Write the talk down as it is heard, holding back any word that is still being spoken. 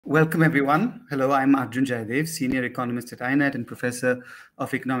Welcome, everyone. Hello, I'm Arjun Jaidev, Senior Economist at INET and Professor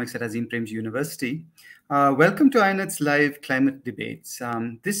of Economics at Azim Premji University. Welcome to INET's live climate debates.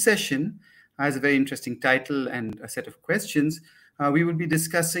 This session has a very interesting title and a set of questions. We will be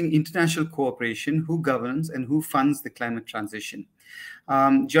discussing international cooperation, who governs and who funds the climate transition.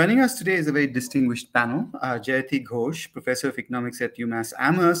 Joining us today is a very distinguished panel, Jayati Ghosh, Professor of Economics at UMass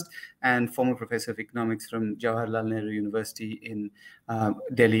Amherst and former Professor of Economics from Jawaharlal Nehru University in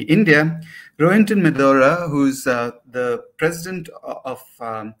Delhi, India. Rohinton Medora, who's the President of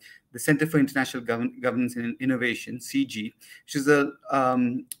the Center for International Governance and Innovation, CG, which is a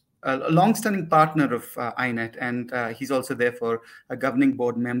long-standing partner of INET, and he's also therefore a governing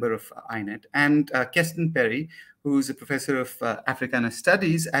board member of INET, and Keston Perry, who's a professor of Africana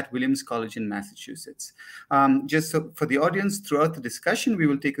Studies at Williams College in Massachusetts. Just so for the audience, throughout the discussion, we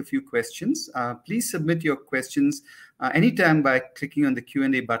will take a few questions. Please submit your questions anytime by clicking on the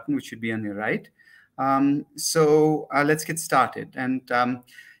Q&A button, which should be on your right. So let's get started. And,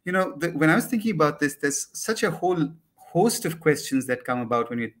 you know, when I was thinking about this, there's such a whole host of questions that come about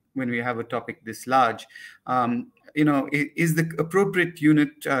when we have a topic this large. You know, is the appropriate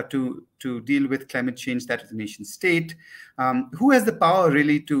unit to deal with climate change that is the nation state? Who has the power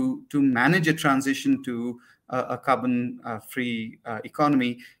really to manage a transition to a carbon-free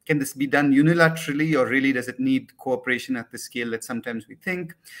economy? Can this be done unilaterally, or really does it need cooperation at the scale that sometimes we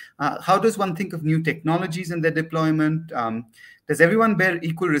think? How does one think of new technologies and their deployment? Does everyone bear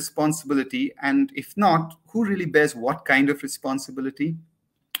equal responsibility? And if not, who really bears what kind of responsibility?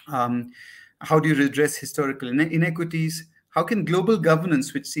 How do you redress historical inequities? How can global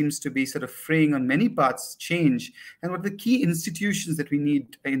governance, which seems to be sort of fraying on many parts, change? And what are the key institutions that we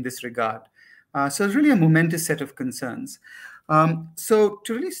need in this regard? So it's really a momentous set of concerns. So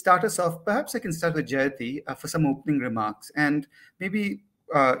to really start us off, perhaps I can start with Jayati for some opening remarks. And maybe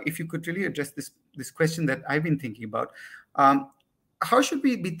if you could really address this question that I've been thinking about. How should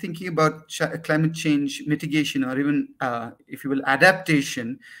we be thinking about climate change mitigation, or even, if you will,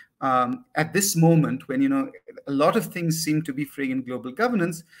 adaptation at this moment when, you know, a lot of things seem to be fraying in global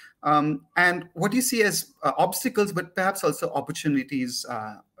governance, and what do you see as obstacles, but perhaps also opportunities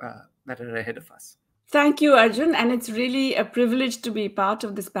that are ahead of us? Thank you, Arjun. And it's really a privilege to be part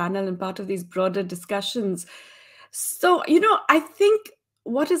of this panel and part of these broader discussions. So, you know, I think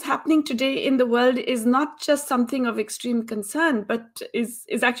what is happening today in the world is not just something of extreme concern, but is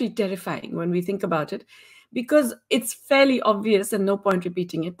actually terrifying when we think about it, because it's fairly obvious, and no point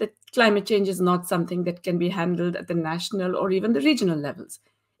repeating it, that climate change is not something that can be handled at the national or even the regional levels.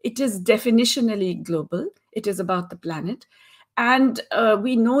 It is definitionally global. It is about the planet. And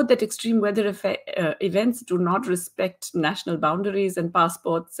we know that extreme weather events do not respect national boundaries and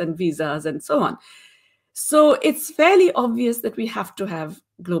passports and visas and so on. So it's fairly obvious that we have to have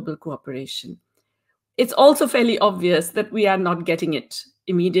global cooperation. It's also fairly obvious that we are not getting it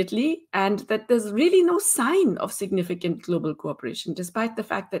immediately, and that there's really no sign of significant global cooperation, despite the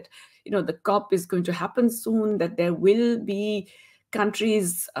fact that, you know, the COP is going to happen soon, that there will be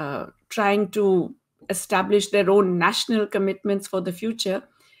countries trying to establish their own national commitments for the future.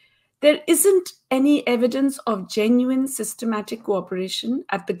 There isn't any evidence of genuine systematic cooperation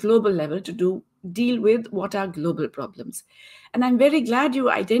at the global level to deal with what are global problems. And I'm very glad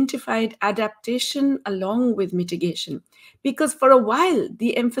you identified adaptation along with mitigation, because for a while,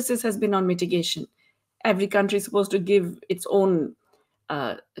 the emphasis has been on mitigation. Every country is supposed to give its own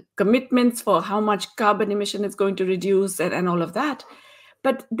commitments for how much carbon emission it's going to reduce and all of that.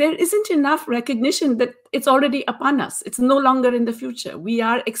 But there isn't enough recognition that it's already upon us. It's no longer in the future. We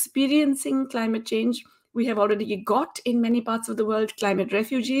are experiencing climate change. We have already got, in many parts of the world, climate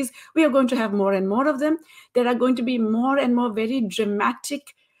refugees. We are going to have more and more of them. There are going to be more and more very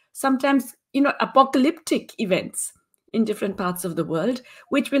dramatic, sometimes, you know, apocalyptic events in different parts of the world,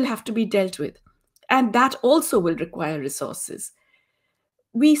 which will have to be dealt with. And that also will require resources.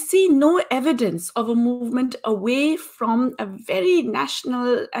 We see no evidence of a movement away from a very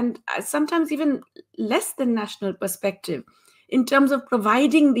national and sometimes even less than national perspective in terms of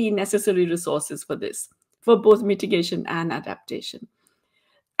providing the necessary resources for this, for both mitigation and adaptation.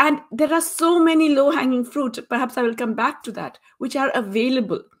 And there are so many low-hanging fruit, perhaps I will come back to that, which are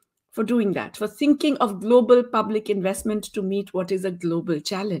available for doing that, for thinking of global public investment to meet what is a global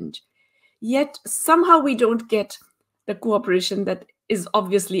challenge. Yet somehow we don't get the cooperation that is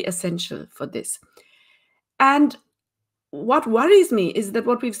obviously essential for this. And what worries me is that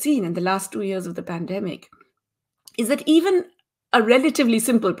what we've seen in the last 2 years of the pandemic is that even a relatively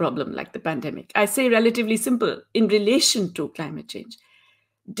simple problem like the pandemic, I say relatively simple in relation to climate change,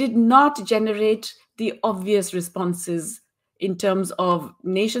 did not generate the obvious responses in terms of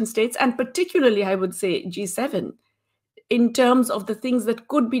nation states, and particularly, I would say, G7, in terms of the things that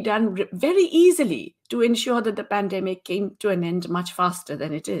could be done very easily to ensure that the pandemic came to an end much faster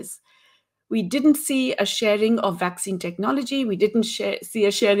than it is. We didn't see a sharing of vaccine technology. We didn't see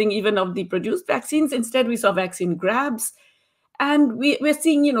a sharing even of the produced vaccines. Instead, we saw vaccine grabs. And we're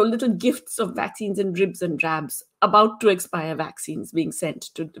seeing, little gifts of vaccines in dribs and drabs, about to expire vaccines being sent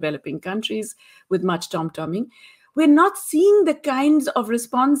to developing countries with much tom-tomming. We're not seeing the kinds of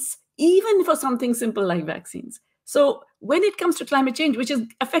response, even for something simple like vaccines. So when it comes to climate change, which is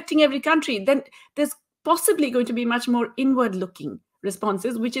affecting every country, then there's possibly going to be much more inward-looking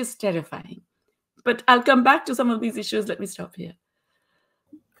responses, which is terrifying. But I'll come back to some of these issues. Let me stop here.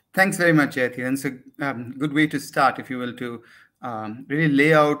 Thanks very much, Jayati. And it's a good way to start, if you will, to really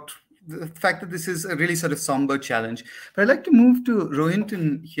lay out the fact that this is a really sort of somber challenge. But I'd like to move to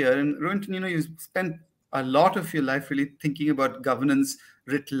Rohinton here. And Rohinton, you spent a lot of your life really thinking about governance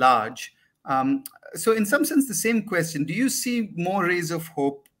writ large. So in some sense, the same question: do you see more rays of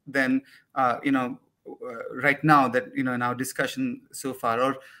hope than right now that in our discussion so far,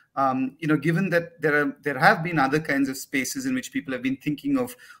 or given that there have been other kinds of spaces in which people have been thinking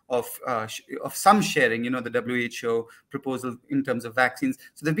of some sharing, the WHO proposal in terms of vaccines.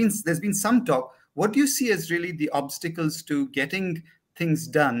 So there's been some talk. What do you see as really the obstacles to getting things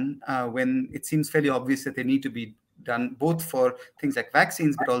done when it seems fairly obvious that they need to be done, both for things like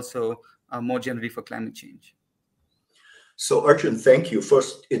vaccines, but also more generally for climate change? So Arjun, thank you.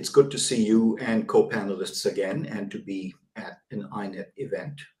 First, it's good to see you and co-panelists again and to be at an INET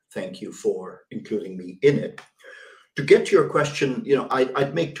event. Thank you for including me in it. To get to your question,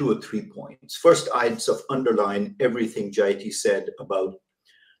 I'd make 2 or 3 points. First, I'd sort of underline everything Jayati said about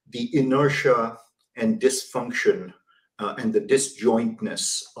the inertia and dysfunction and the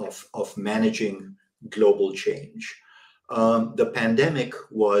disjointness of managing global change. The pandemic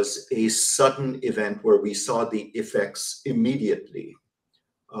was a sudden event where we saw the effects immediately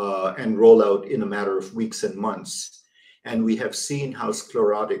and roll out in a matter of weeks and months. And we have seen how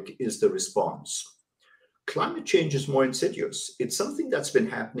sclerotic is the response. Climate change is more insidious. It's something that's been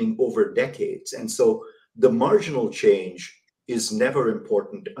happening over decades. And so the marginal change is never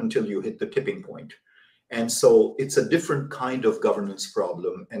important until you hit the tipping point. And so it's a different kind of governance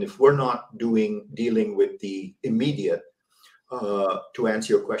problem. And if we're not dealing with the immediate, to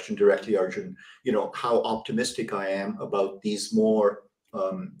answer your question directly, Arjun, how optimistic I am about these more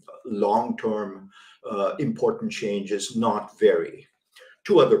long-term important changes, not very.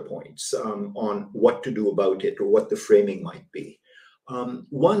 2 other points on what to do about it or what the framing might be.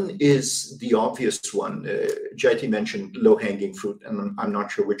 One is the obvious one. Jayati mentioned low-hanging fruit, and I'm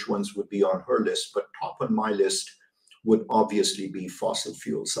not sure which ones would be on her list, but top on my list would obviously be fossil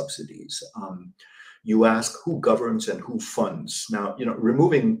fuel subsidies. You ask who governs and who funds. Now,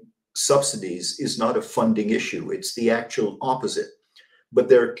 removing subsidies is not a funding issue. It's the actual opposite. But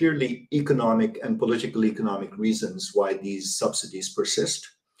there are clearly economic and political economic reasons why these subsidies persist.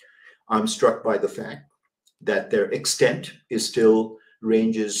 I'm struck by the fact that their extent is still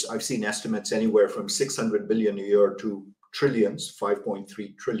ranges, I've seen estimates anywhere from 600 billion a year to trillions,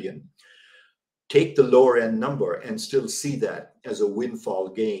 5.3 trillion. Take the lower end number and still see that as a windfall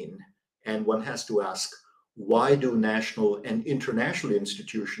gain. And one has to ask, why do national and international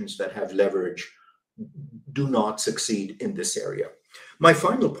institutions that have leverage do not succeed in this area? My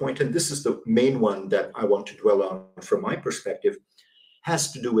final point, and this is the main one that I want to dwell on from my perspective,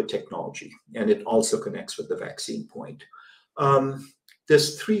 has to do with technology, and it also connects with the vaccine point.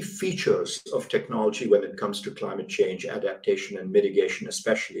 There's 3 features of technology when it comes to climate change, adaptation, and mitigation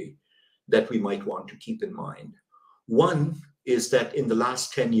especially, that we might want to keep in mind. One is that in the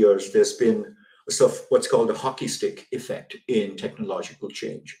last 10 years, there's been sort of what's called a hockey stick effect in technological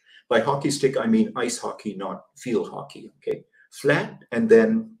change. By hockey stick, I mean ice hockey, not field hockey, okay? Flat and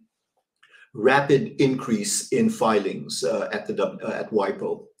then rapid increase in filings at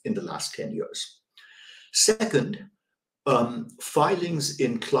WIPO in the last 10 years. Second, filings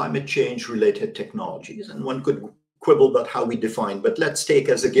in climate change related technologies, and one could quibble about how we define, but let's take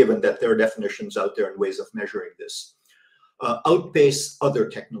as a given that there are definitions out there and ways of measuring this. Outpace other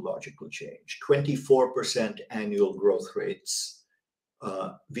technological change, 24% annual growth rates,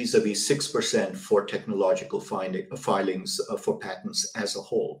 vis-a-vis 6% for technological filings for patents as a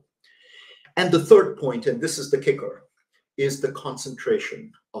whole. And the third point, and this is the kicker, is the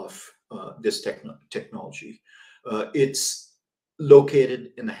concentration of this technology. It's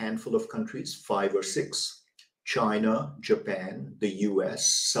located in a handful of countries, 5 or 6, China, Japan, the US,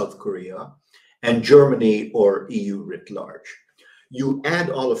 South Korea, and Germany or EU writ large. You add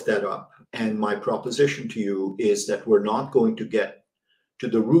all of that up, And my proposition to you is that we're not going to get to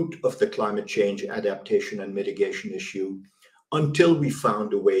the root of the climate change adaptation and mitigation issue until we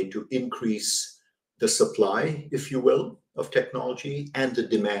found a way to increase the supply, if you will, of technology and the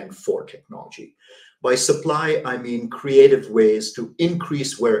demand for technology. By supply, I mean creative ways to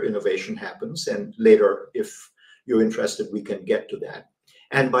increase where innovation happens. And later, if you're interested, we can get to that.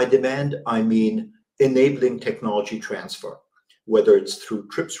 And by demand, I mean enabling technology transfer, whether it's through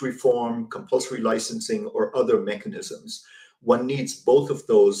TRIPS reform, compulsory licensing, or other mechanisms. One needs both of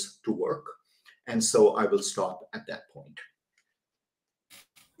those to work. And so I will stop at that point.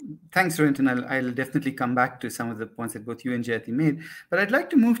 Thanks, Rohinton. I'll definitely come back to some of the points that both you and Jayati made. But I'd like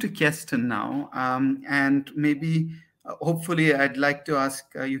to move to Kirsten now. And maybe, hopefully, I'd like to ask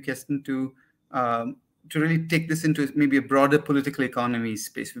you, Kirsten, to really take this into maybe a broader political economy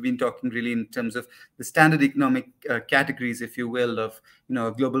space. We've been talking really in terms of the standard economic categories, if you will, of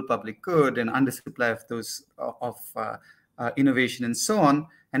global public good and undersupply of those innovation and so on,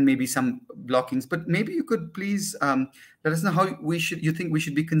 and maybe some blockings. But maybe you could please let us know how you think we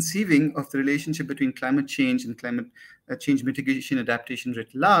should be conceiving of the relationship between climate change and climate change mitigation adaptation writ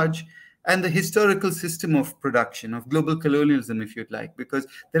large, and the historical system of production, of global colonialism, if you'd like, because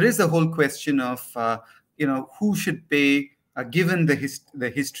there is a whole question of who should pay given the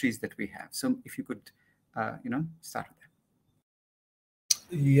histories that we have. So if you could start with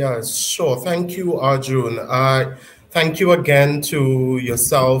that. Yeah, sure. Thank you, Arjun. Thank you again to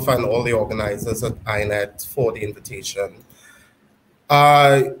yourself and all the organizers at INET for the invitation.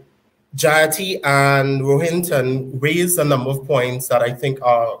 Jayati and Rohinton raised a number of points that I think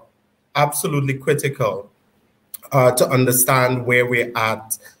are absolutely critical to understand where we're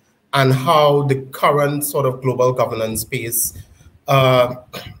at and how the current sort of global governance space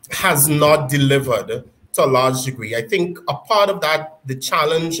has not delivered to a large degree. I think a part of that, the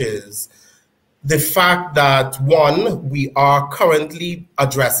challenge is the fact that, one, we are currently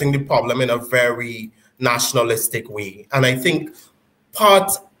addressing the problem in a very nationalistic way. And I think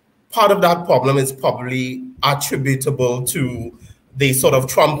part of that problem is probably attributable to the sort of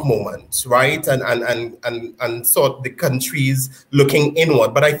Trump moment, right? And sort of the countries looking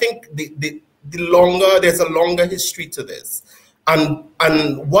inward. But I think there's a longer history to this. And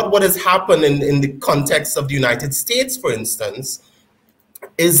what has happened in the context of the United States, for instance,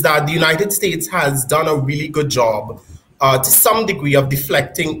 is that the United States has done a really good job to some degree of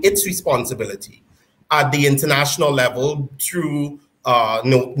deflecting its responsibility at the international level through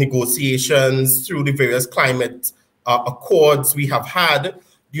negotiations, through the various climate accords we have had.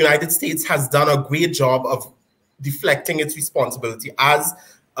 The United States has done a great job of deflecting its responsibility as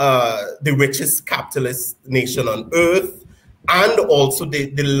the richest capitalist nation on earth, and also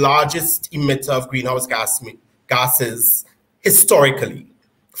the largest emitter of greenhouse gases historically,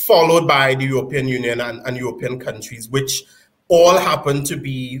 followed by the European Union and European countries, which all happen to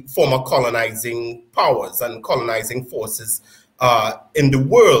be former colonizing powers and colonizing forces in the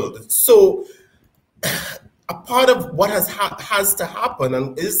world. So a part of what has to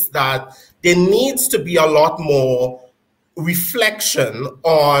happen is that there needs to be a lot more reflection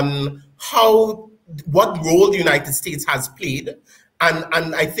on what role the United States has played.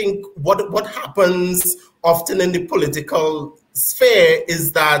 And I think what happens often in the political sphere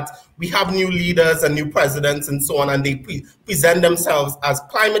is that we have new leaders and new presidents and so on, and they present themselves as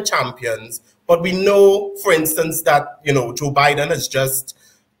climate champions. But we know, for instance, that Joe Biden has just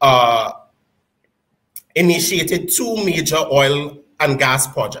initiated 2 major oil and gas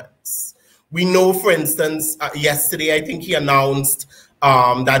projects. We know, for instance, yesterday I think he announced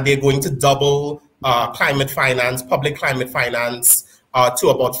that they're going to double climate finance, public climate finance, to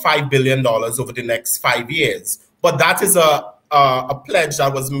about $5 billion over the next 5 years. But that is a pledge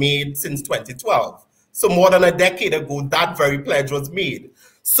that was made since 2012. So more than a decade ago, that very pledge was made.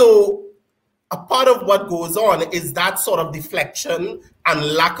 So a part of what goes on is that sort of deflection and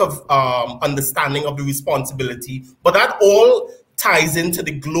lack of understanding of the responsibility. But that all ties into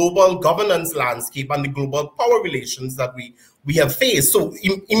the global governance landscape and the global power relations that we have faced. So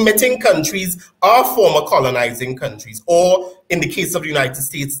emitting countries are former colonizing countries, or in the case of the United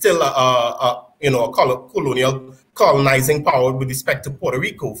States, still a colonizing power with respect to Puerto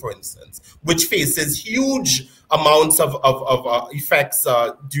Rico, for instance, which faces huge amounts of effects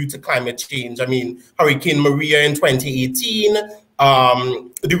due to climate change. I mean, Hurricane Maria in 2018,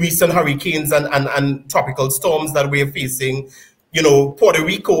 the recent hurricanes and tropical storms that we're facing, Puerto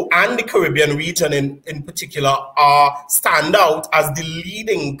Rico and the Caribbean region in particular stand out as the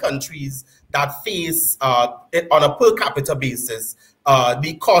leading countries that face, on a per capita basis,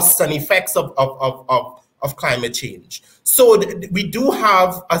 the costs and effects of of climate change. So we do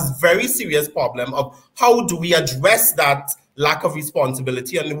have a very serious problem of how do we address that lack of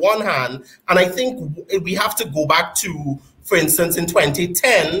responsibility on the one hand. And I think we have to go back to, for instance, in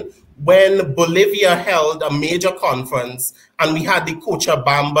 2010, when Bolivia held a major conference and we had the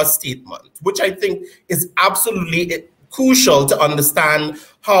Cochabamba statement, which I think is absolutely crucial to understand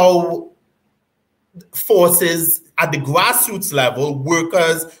how forces at the grassroots level,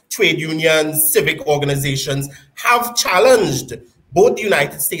 workers, trade unions, civic organizations, have challenged both the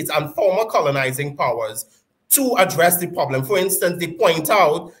United States and former colonizing powers to address the problem. For instance, they point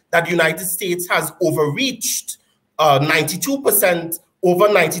out that the United States has overreached 92%, over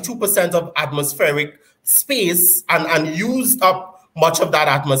 92% of atmospheric space and used up much of that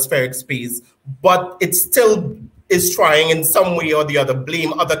atmospheric space, but it still is trying in some way or the other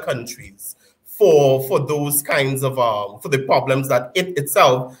blame other countries for those kinds of for the problems that it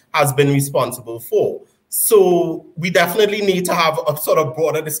itself has been responsible for. So we definitely need to have a sort of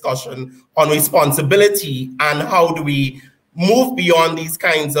broader discussion on responsibility and how do we move beyond these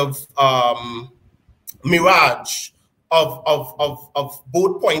kinds of mirage of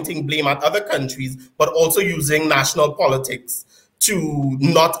both pointing blame at other countries, but also using national politics to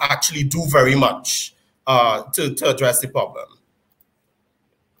not actually do very much to address the problem.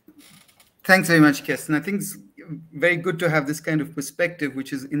 Thanks very much, Kirsten. I think it's very good to have this kind of perspective,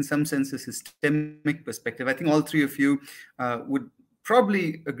 which is in some sense a systemic perspective. I think all three of you would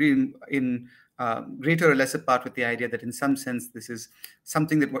probably agree in greater or lesser part with the idea that in some sense this is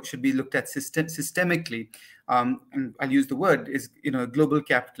something that should be looked at systemically. And I'll use the word is, global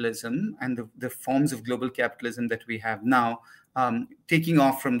capitalism and the forms of global capitalism that we have now, taking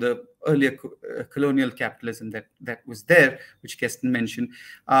off from the earlier colonial capitalism that was there, which Kirsten mentioned,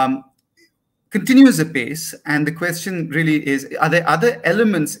 continues apace. And the question really is, are there other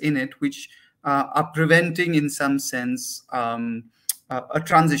elements in it which are preventing, in some sense, a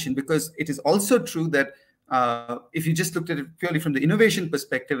transition? Because it is also true that if you just looked at it purely from the innovation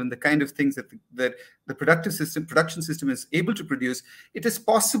perspective and the kind of things that the production system is able to produce, it is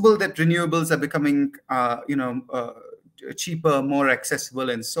possible that renewables are becoming, cheaper, more accessible,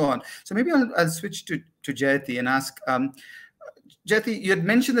 and so on. So maybe I'll switch to Jayati and ask, Jayati, you had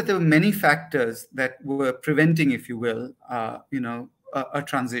mentioned that there were many factors that were preventing, if you will, a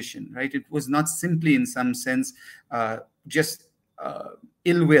transition, right? It was not simply, in some sense, just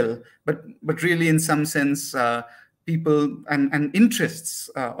ill will, but really, in some sense, people and interests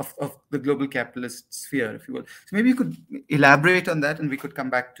of the global capitalist sphere, if you will. So maybe you could elaborate on that, and we could come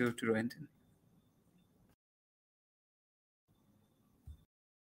back to Rohinton.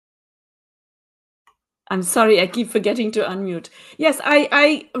 I'm sorry, I keep forgetting to unmute. Yes,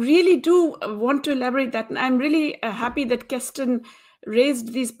 I really do want to elaborate that. And I'm really happy that Kirsten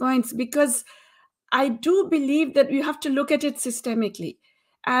raised these points, because I do believe that you have to look at it systemically.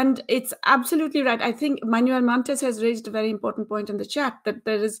 And it's absolutely right. I think Manuel Montes has raised a very important point in the chat,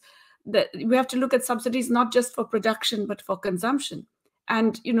 that we have to look at subsidies not just for production, but for consumption.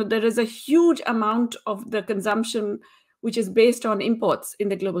 And, there is a huge amount of the consumption which is based on imports in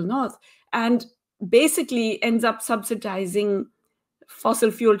the global north, and basically ends up subsidizing fossil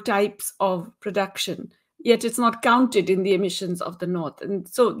fuel types of production, yet it's not counted in the emissions of the north. And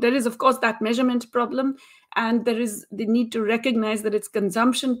so there is, of course, that measurement problem, and there is the need to recognize that it's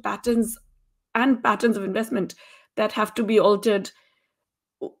consumption patterns and patterns of investment that have to be altered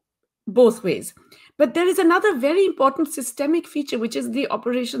both ways. But there is another very important systemic feature, which is the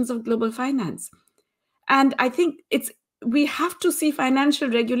operations of global finance. And I think we have to see financial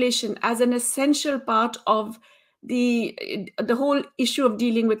regulation as an essential part of the whole issue of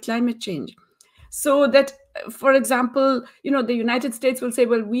dealing with climate change. So that, for example, the United States will say,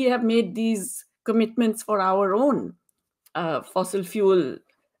 well, we have made these commitments for our own fossil fuel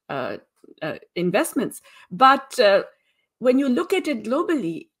investments. But when you look at it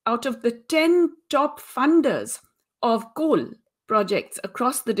globally, out of the 10 top funders of coal projects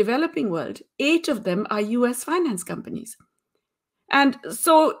across the developing world, 8 of them are US finance companies. And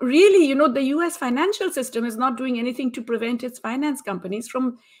so really, the US financial system is not doing anything to prevent its finance companies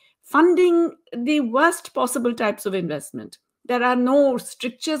from funding the worst possible types of investment. There are no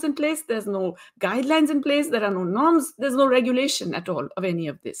strictures in place. There's no guidelines in place. There are no norms. There's no regulation at all of any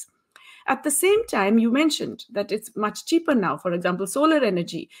of this. At the same time, you mentioned that it's much cheaper now. For example, solar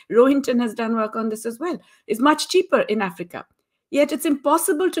energy, Rohinton has done work on this as well, is much cheaper in Africa. Yet it's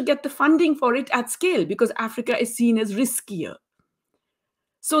impossible to get the funding for it at scale because Africa is seen as riskier.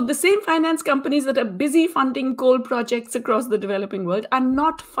 So the same finance companies that are busy funding coal projects across the developing world are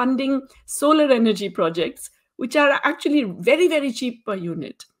not funding solar energy projects, which are actually very, very cheap per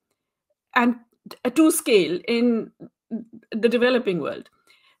unit. And to scale in the developing world.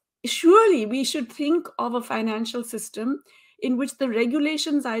 Surely we should think of a financial system in which the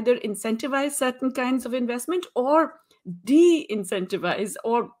regulations either incentivize certain kinds of investment or de-incentivize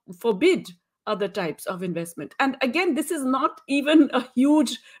or forbid other types of investment. And again, this is not even a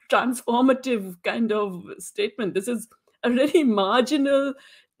huge transformative kind of statement. This is a really marginal,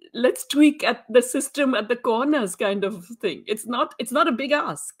 let's tweak at the system at the corners kind of thing. It's not a big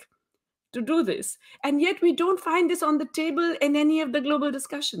ask to do this. And yet we don't find this on the table in any of the global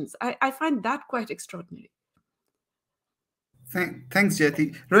discussions. I find that quite extraordinary. Thanks,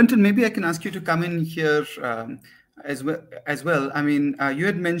 Jyoti. Rohinton, maybe I can ask you to come in here as well. I mean, you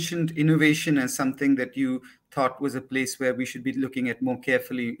had mentioned innovation as something that you thought was a place where we should be looking at more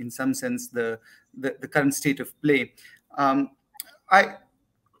carefully, in some sense, the current state of play.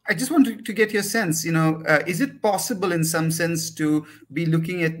 I just wanted to get your sense, is it possible in some sense to be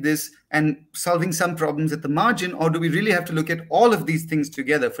looking at this and solving some problems at the margin, or do we really have to look at all of these things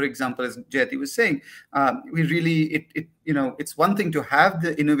together? For example, as Jyoti was saying, it's one thing to have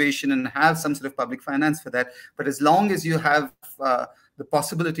the innovation and have some sort of public finance for that, but as long as you have the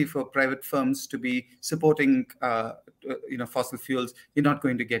possibility for private firms to be supporting fossil fuels, you're not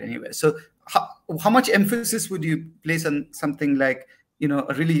going to get anywhere. So how much emphasis would you place on something like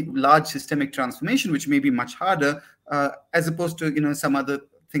a really large systemic transformation, which may be much harder, as opposed to some other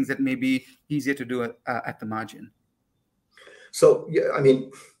things that may be easier to do at the margin? So yeah, I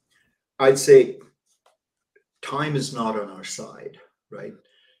mean, I'd say time is not on our side, right?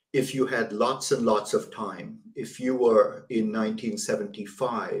 If you had lots and lots of time, if you were in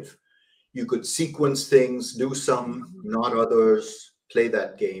 1975, you could sequence things, do some, not others, play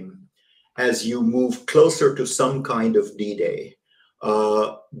that game. As you move closer to some kind of D-Day,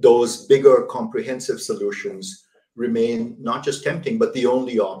 those bigger comprehensive solutions remain not just tempting, but the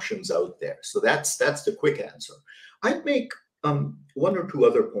only options out there. So that's the quick answer. I'd make one or two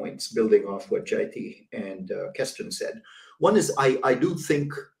other points building off what Jyoti and Keston said. One is I do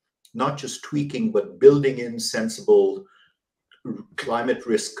think not just tweaking, but building in sensible climate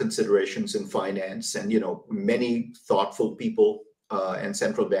risk considerations in finance. And, many thoughtful people and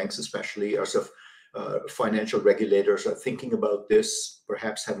central banks especially are sort of financial regulators are thinking about this,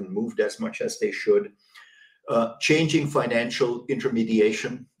 perhaps haven't moved as much as they should. Changing financial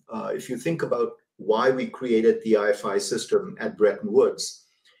intermediation. If you think about why we created the IFI system at Bretton Woods,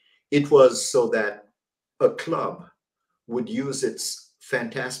 it was so that a club would use its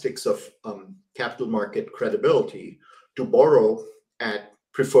fantastics of capital market credibility to borrow at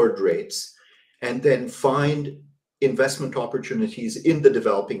preferred rates and then find investment opportunities in the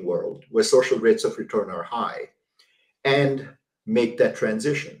developing world where social rates of return are high and make that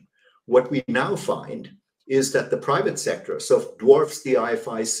transition. What we now find is that the private sector sort of dwarfs the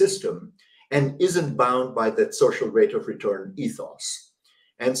IFI system and isn't bound by that social rate of return ethos.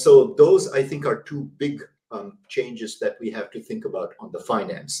 And so those, I think, are two big changes that we have to think about on the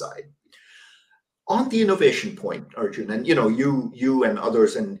finance side. On the innovation point, Arjun, and you and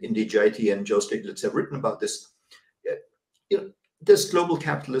others, and indeed Jyoti and Joe Stiglitz have written about this. There's global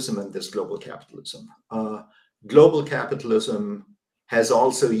capitalism and there's global capitalism. Global capitalism has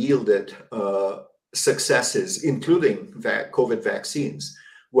also yielded successes, including COVID vaccines,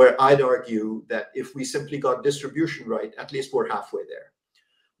 where I'd argue that if we simply got distribution right, at least we're halfway there.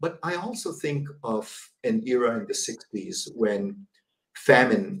 But I also think of an era in the 60s when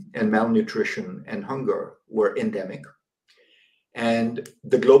famine and malnutrition and hunger were endemic. And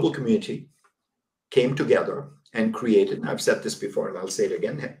the global community came together and created, and I've said this before and I'll say it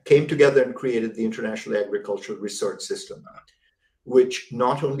again, came together and created the International Agricultural Research System, which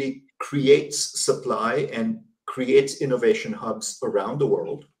not only creates supply and creates innovation hubs around the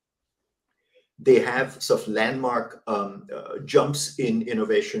world. They have sort of landmark jumps in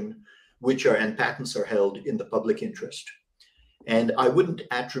innovation, and patents are held in the public interest. And I wouldn't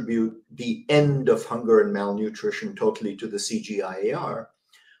attribute the end of hunger and malnutrition totally to the CGIAR,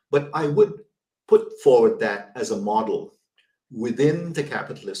 but I would put forward that as a model within the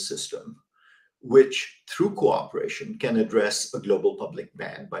capitalist system, which through cooperation can address a global public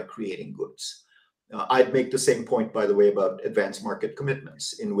demand by creating goods. I'd make the same point, by the way, about advanced market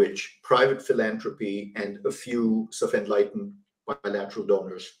commitments, in which private philanthropy and a few sort of enlightened bilateral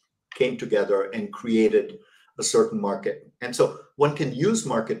donors came together and created a certain market. And so one can use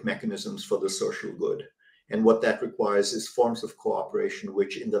market mechanisms for the social good. And what that requires is forms of cooperation,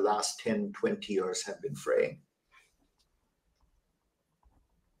 which in the last 10, 20 years have been fraying.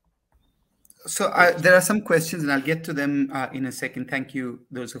 So there are some questions, and I'll get to them in a second. Thank you,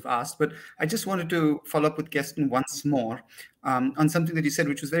 those who've asked. But I just wanted to follow up with Keston once more on something that you said,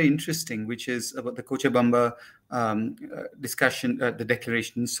 which was very interesting, which is about the Cochabamba discussion, the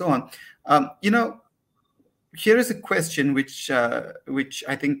declaration, and so on. Here is a question which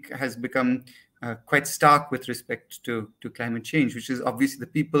I think has become quite stark with respect to climate change, which is obviously the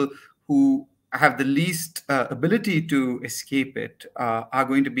people who have the least ability to escape it are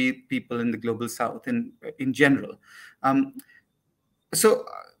going to be people in the global south in general. So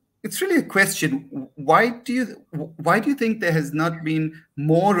it's really a question. Why do you think there has not been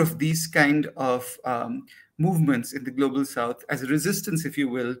more of these kind of movements in the global south as a resistance, if you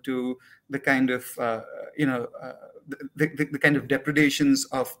will, to the kind of the kind of depredations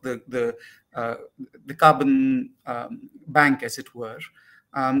of the carbon bank, as it were,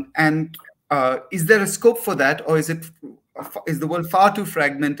 and is there a scope for that, or is the world far too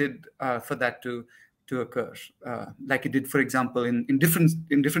fragmented for that to occur, like it did, for example, in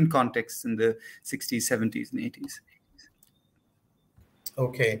different contexts in the 60s, 70s, and 80s?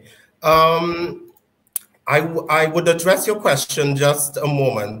 Okay. I would address your question just a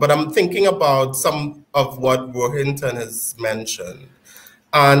moment, but I'm thinking about some of what Rohinton has mentioned.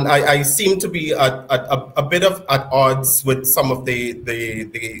 And I seem to be a bit at odds with some of the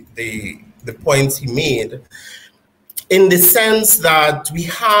points he made, in the sense that we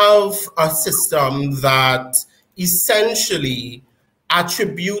have a system that essentially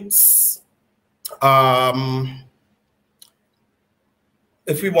attributes,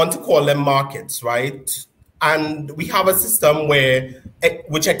 if we want to call them markets, right? And we have a system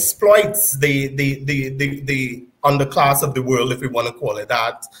which exploits the underclass of the world, if we want to call it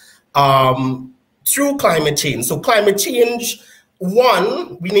that, through climate change. So climate change,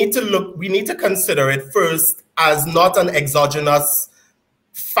 one, we need to consider it first as not an exogenous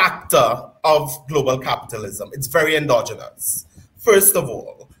factor of global capitalism. It's very endogenous, first of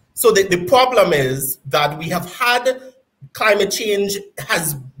all. So the problem is that we have had climate change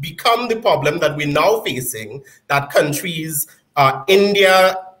has become the problem that we're now facing, that countries,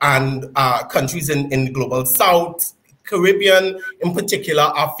 India and countries in the global south, Caribbean in particular,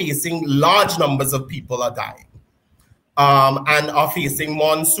 are facing large numbers of people are dying, and are facing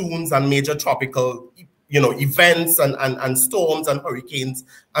monsoons and major tropical events and storms and hurricanes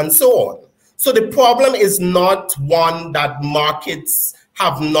and so on. So the problem is not one that markets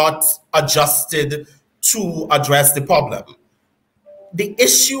have not adjusted to address the problem. The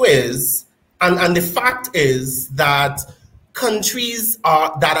issue is, and the fact is, that countries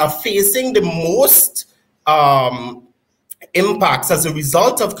that are facing the most impacts as a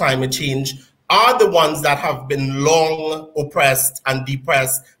result of climate change are the ones that have been long oppressed and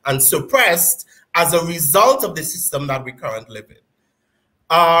depressed and suppressed as a result of the system that we currently live in.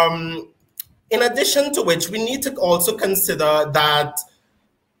 In addition to which, we need to also consider that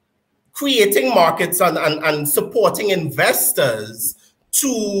creating markets and supporting investors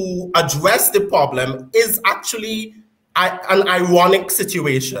to address the problem is actually an ironic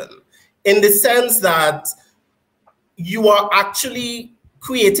situation, in the sense that you are actually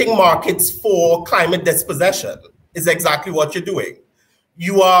creating markets for climate dispossession, is exactly what you're doing.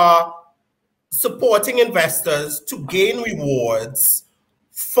 You are supporting investors to gain rewards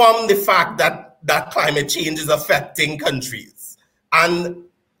from the fact that climate change is affecting countries and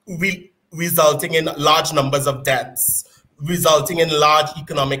resulting in large numbers of deaths, resulting in large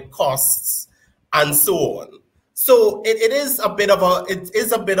economic costs, and so on. So it is a bit of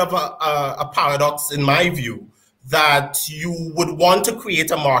a paradox, in my view, that you would want to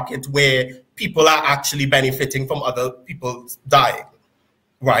create a market where people are actually benefiting from other people dying,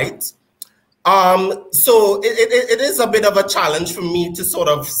 right? So it is a bit of a challenge for me to sort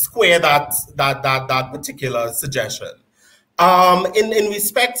of square that particular suggestion. In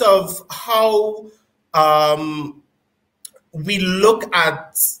respect of how we look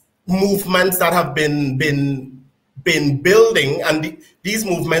at movements that have been building, and these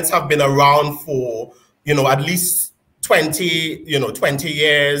movements have been around for at least 20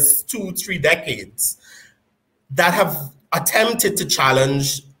 years, 2-3 decades, that have attempted to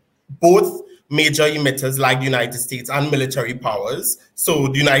challenge both major emitters like the United States and military powers. So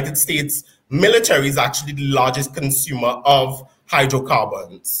the United States military is actually the largest consumer of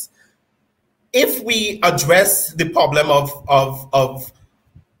hydrocarbons. If we address the problem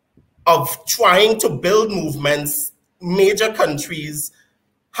of trying to build movements, major countries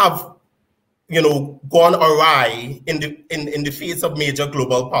have gone awry in the face of major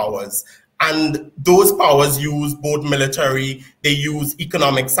global powers. And those powers use both military, they use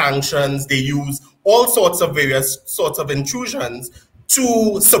economic sanctions, they use all sorts of various sorts of intrusions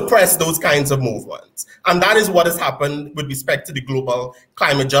to suppress those kinds of movements. And that is what has happened with respect to the global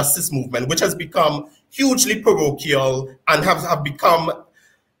climate justice movement, which has become hugely parochial and have become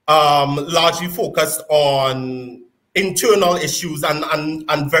largely focused on internal issues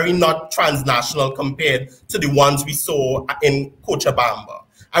and very not transnational compared to the ones we saw in Cochabamba.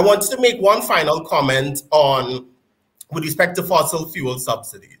 I wanted to make one final comment with respect to fossil fuel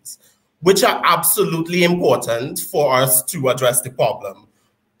subsidies, which are absolutely important for us to address the problem.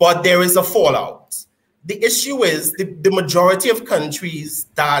 But there is a fallout. The issue is the majority of countries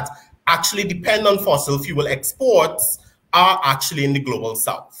that actually depend on fossil fuel exports are actually in the global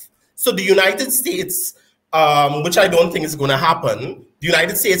south. So the United States, which I don't think is going to happen, the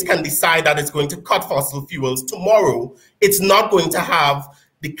United States can decide that it's going to cut fossil fuels tomorrow. It's not going to have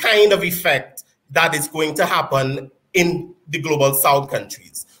the kind of effect that is going to happen in the global south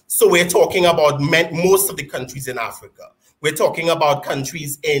countries. So we're talking about most of the countries in Africa. We're talking about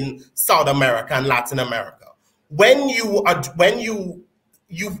countries in South America and Latin America. We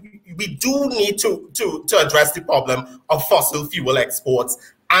do need to address the problem of fossil fuel exports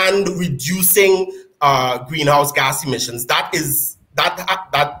and reducing greenhouse gas emissions. That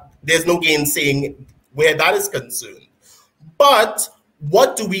there's no gainsaying where that is concerned. But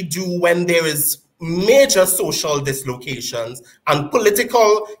what do we do when there is major social dislocations and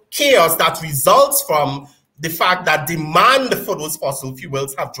political chaos that results from the fact that demand for those fossil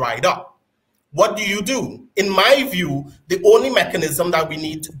fuels have dried up? What do you do? In my view, the only mechanism that we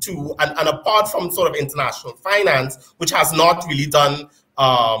need to, and apart from sort of international finance, which has not really done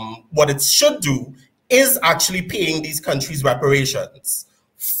what it should do, is actually paying these countries reparations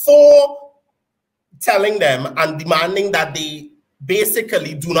for telling them and demanding that they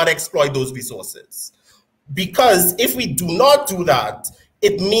basically do not exploit those resources. Because if we do not do that,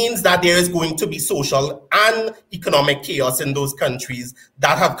 it means that there is going to be social and economic chaos in those countries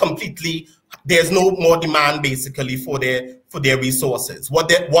that have there's no more demand basically for their resources.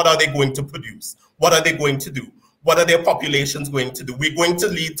 What are they going to produce? What are they going to do? What are their populations going to do? We're going to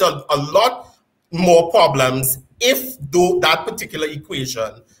lead to a lot more problems if that particular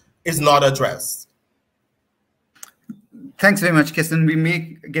equation is not addressed. Thanks very much, Keston. We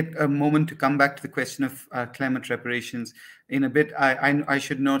may get a moment to come back to the question of climate reparations in a bit. I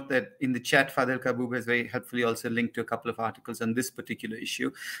should note that in the chat, Fadel Kaboub has very helpfully also linked to a couple of articles on this particular issue.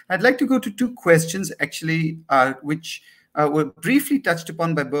 I'd like to go to two questions, actually, which were briefly touched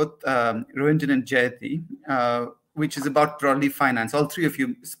upon by both Rohinton and Jayati, which is about broadly finance. All three of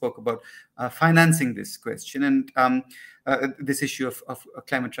you spoke about financing this question and this issue of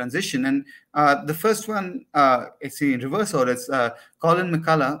climate transition. And the first one, actually in reverse order, Colin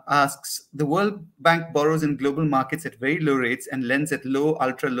McCullough asks, the World Bank borrows in global markets at very low rates and lends at low,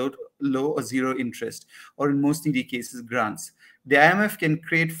 ultra low or zero interest, or in most needy cases, grants. The IMF can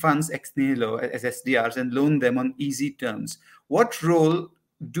create funds ex nihilo as SDRs and loan them on easy terms. What role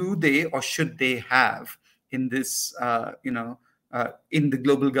do they or should they have in this, in the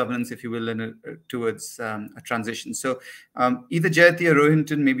global governance, if you will, and towards a transition? So either Jayati or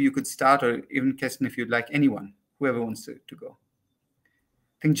Rohinton, maybe you could start, or even Keston, if you'd like, anyone, whoever wants to go.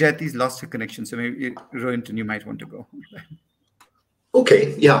 I think Jayati's lost her connection, so maybe Rohinton, you might want to go.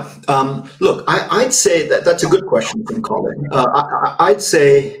 Okay, yeah. Look, I'd say that's a good question from Colin. I'd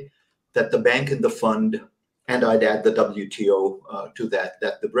say that the bank and the fund, and I'd add the WTO to that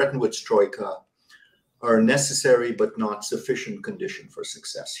the Bretton Woods Troika are a necessary but not sufficient condition for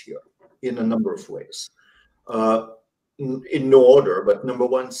success here in a number of ways. In no order, but number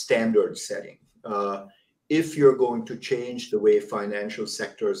one, standard setting. If you're going to change the way financial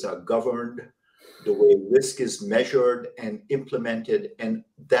sectors are governed, the way risk is measured and implemented, and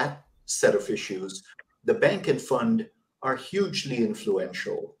that set of issues, the bank and fund are hugely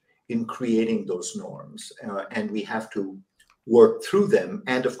influential in creating those norms, and we have to work through them,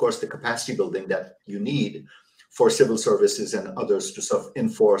 and of course the capacity building that you need for civil services and others to sort of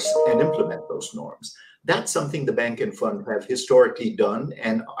enforce and implement those norms. That's something the bank and fund have historically done,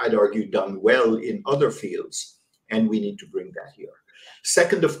 and I'd argue done well in other fields, and we need to bring that here.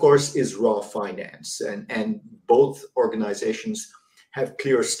 Second, of course, is raw finance, and both organizations have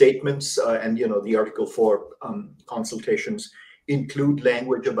clear statements, and the Article 4 consultations include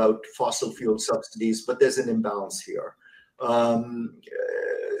language about fossil fuel subsidies, but there's an imbalance here. The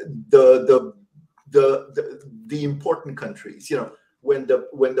important countries, when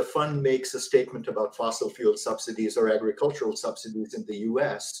the fund makes a statement about fossil fuel subsidies or agricultural subsidies in the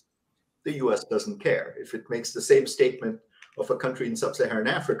US doesn't care. If it makes the same statement of a country in sub-Saharan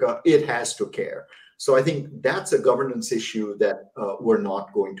Africa, it has to care. So I think that's a governance issue that we're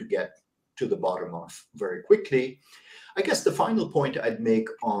not going to get to the bottom of very quickly. I guess the final point I'd make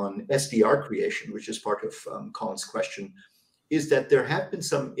on SDR creation, which is part of Colin's question, is that there have been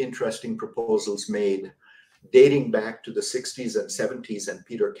some interesting proposals made dating back to the 60s and 70s and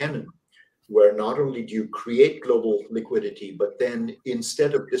Peter Kennan, where not only do you create global liquidity, but then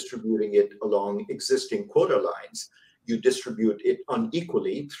instead of distributing it along existing quota lines, you distribute it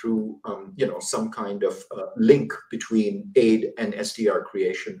unequally through some kind of link between aid and SDR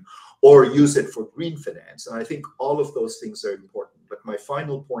creation, or use it for green finance. And I think all of those things are important. But my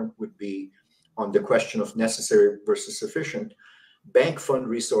final point would be on the question of necessary versus sufficient. Bank fund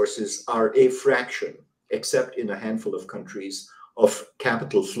resources are a fraction, except in a handful of countries, of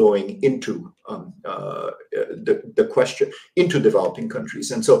capital flowing into the question into developing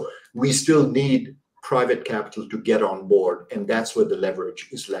countries. And so we still need private capital to get on board, and that's where the leverage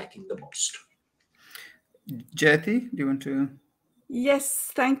is lacking the most. Jayati, do you want to?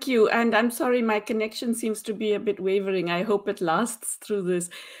 Yes, thank you. And I'm sorry, my connection seems to be a bit wavering. I hope it lasts through this.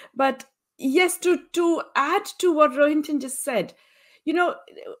 But yes, to add to what Rohinton just said,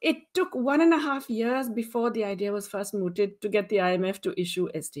 it took 1.5 years before the idea was first mooted to get the IMF to issue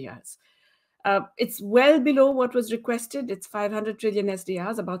SDRs. It's well below what was requested. It's 500 trillion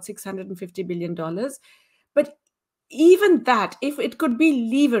SDRs, about $650 billion. But even that, if it could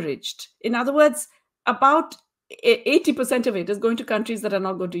be leveraged, in other words, about 80% of it is going to countries that are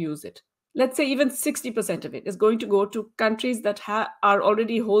not going to use it. Let's say even 60% of it is going to go to countries that are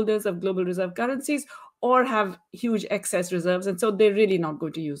already holders of global reserve currencies or have huge excess reserves, and so they're really not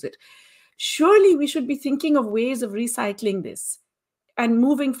going to use it. Surely we should be thinking of ways of recycling this and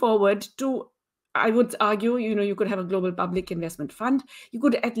moving forward to, I would argue, you could have a global public investment fund. You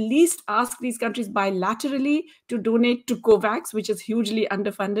could at least ask these countries bilaterally to donate to COVAX, which is hugely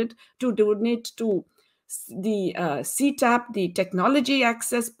underfunded, to donate to the CTAP, the technology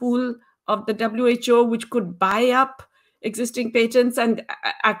access pool of the WHO, which could buy up existing patents and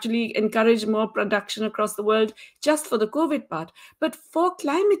actually encourage more production across the world just for the COVID part. But for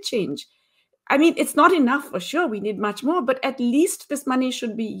climate change, I mean, it's not enough for sure. We need much more, but at least this money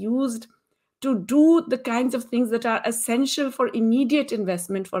should be used to do the kinds of things that are essential for immediate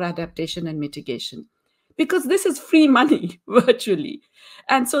investment for adaptation and mitigation. Because this is free money, virtually.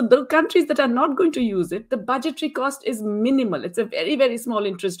 And so the countries that are not going to use it, the budgetary cost is minimal. It's a very, very small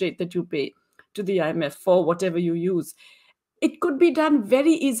interest rate that you pay to the IMF for whatever you use. It could be done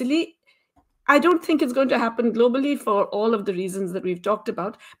very easily. I don't think it's going to happen globally for all of the reasons that we've talked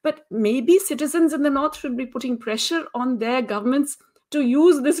about, but maybe citizens in the North should be putting pressure on their governments to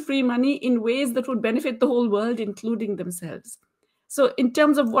use this free money in ways that would benefit the whole world, including themselves. So in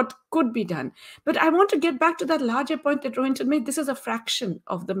terms of what could be done. But I want to get back to that larger point that Rohinton made. This is a fraction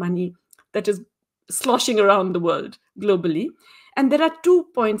of the money that is sloshing around the world globally. And there are 2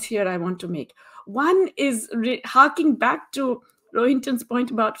 points here I want to make. One is harking back to Rohinton's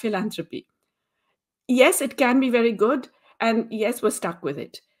point about philanthropy. Yes, it can be very good. And yes, we're stuck with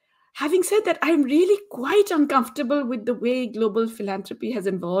it. Having said that, I'm really quite uncomfortable with the way global philanthropy has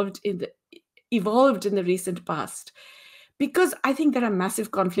evolved in the recent past, because I think there are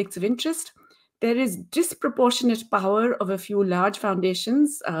massive conflicts of interest. There is disproportionate power of a few large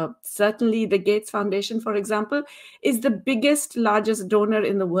foundations. Certainly the Gates Foundation, for example, is the largest donor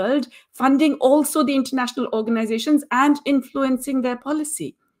in the world, funding also the international organizations and influencing their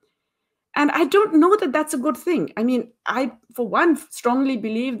policy. And I don't know that that's a good thing. I mean, I, for one, strongly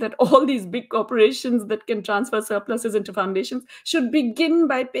believe that all these big corporations that can transfer surpluses into foundations should begin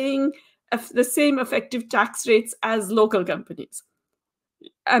by paying the same effective tax rates as local companies.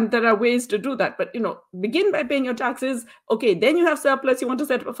 And there are ways to do that. But, begin by paying your taxes. Okay, then you have surplus. You want to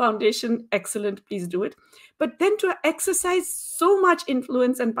set up a foundation. Excellent. Please do it. But then to exercise so much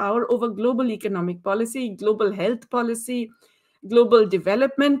influence and power over global economic policy, global health policy, global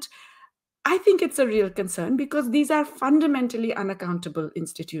development, I think it's a real concern, because these are fundamentally unaccountable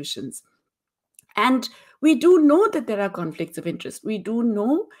institutions. And we do know that there are conflicts of interest. We do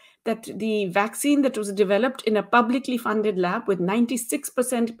know that the vaccine that was developed in a publicly funded lab with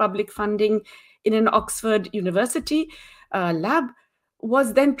 96% public funding in an Oxford University lab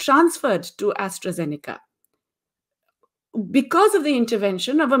was then transferred to AstraZeneca because of the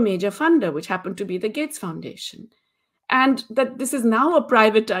intervention of a major funder, which happened to be the Gates Foundation. And that this is now a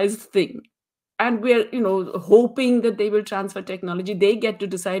privatized thing. And we're, hoping that they will transfer technology. They get to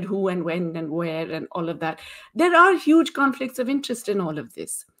decide who and when and where and all of that. There are huge conflicts of interest in all of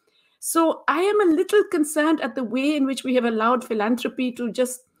this. So I am a little concerned at the way in which we have allowed philanthropy to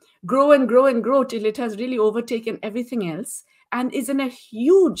just grow and grow and grow till it has really overtaken everything else and is in a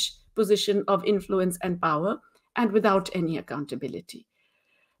huge position of influence and power and without any accountability.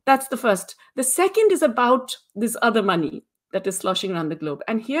 That's the first. The second is about this other money that is sloshing around the globe.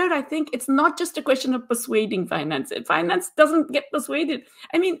 And here I think it's not just a question of persuading finance. Finance doesn't get persuaded.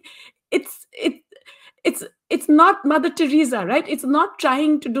 I mean, it's not Mother Teresa, right? It's not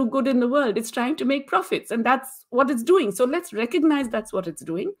trying to do good in the world. It's trying to make profits, and that's what it's doing. So let's recognize that's what it's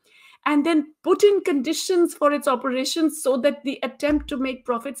doing, and then put in conditions for its operations so that the attempt to make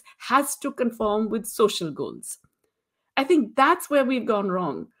profits has to conform with social goals. I think that's where we've gone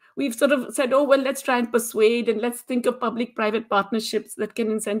wrong. We've sort of said, oh, well, let's try and persuade and let's think of public-private partnerships that can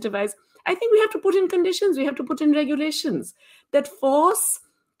incentivize. I think we have to put in conditions. We have to put in regulations that force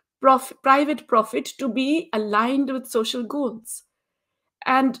private profit to be aligned with social goals.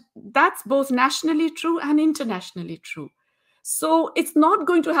 And that's both nationally true and internationally true. So it's not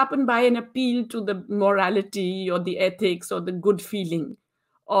going to happen by an appeal to the morality or the ethics or the good feeling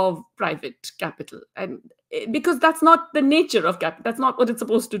of private capital. And because that's not the nature of capital, that's not what it's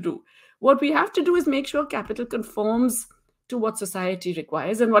supposed to do. What we have to do is make sure capital conforms to what society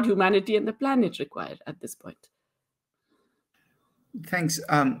requires and what humanity and the planet require at this point. Thanks.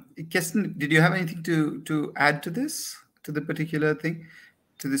 Kirsten, did you have anything to add to this, to the particular thing,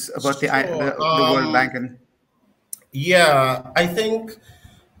 to this about the World Bank? And yeah, I think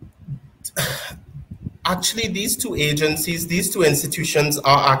actually these two agencies, these two institutions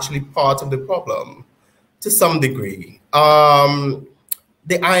are actually part of the problem to some degree. The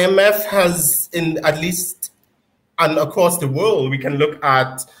IMF has, at least and across the world, we can look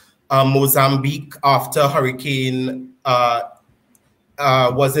at Mozambique after Hurricane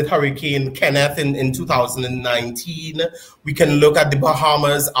was it Hurricane Kenneth in 2019? We can look at the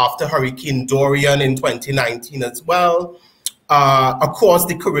Bahamas after Hurricane Dorian in 2019 as well. Across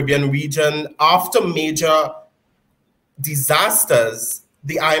the Caribbean region, after major disasters,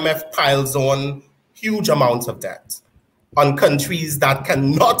 the IMF piles on huge amounts of debt on countries that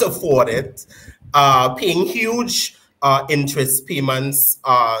cannot afford it, paying huge interest payments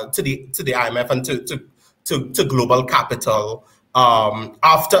to the IMF and to global capital.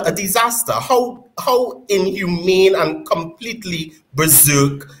 After a disaster, how inhumane and completely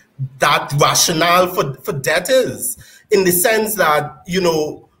berserk that rationale for debt is, in the sense that, you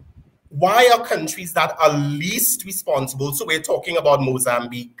know, why are countries that are least responsible, so we're talking about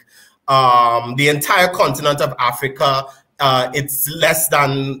Mozambique, the entire continent of Africa, it's less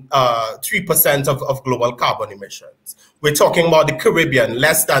than 3% of global carbon emissions. We're talking about the Caribbean,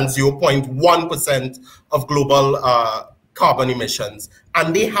 less than 0.1% of global carbon emissions,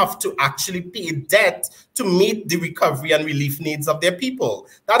 and they have to actually pay debt to meet the recovery and relief needs of their people.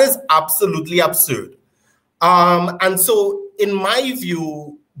 That is absolutely absurd. And so, in my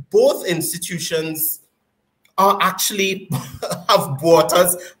view, both institutions are actually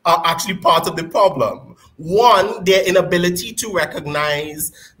are actually part of the problem. One, their inability to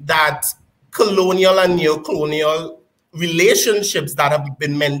recognize that colonial and neo-colonial relationships that have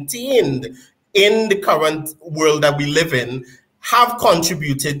been maintained in the current world that we live in have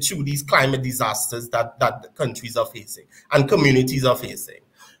contributed to these climate disasters that countries are facing and communities are facing.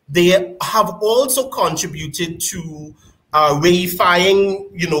 They have also contributed to reifying,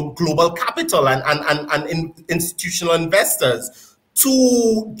 you know, global capital and institutional investors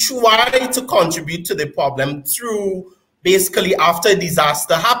to try to contribute to the problem through, basically, after a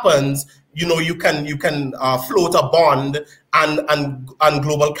disaster happens, you know, you can float a bond and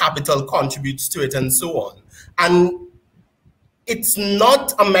global capital contributes to it and so on. And it's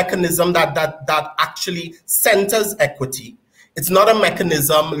not a mechanism that actually centers equity. It's not a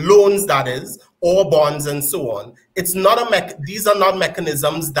mechanism, loans that is, or bonds and so on. It's not these are not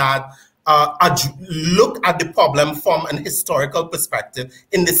mechanisms that look at the problem from an historical perspective,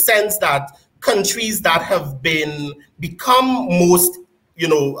 in the sense that countries that have become most, you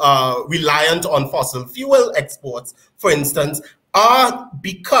know, reliant on fossil fuel exports, for instance, are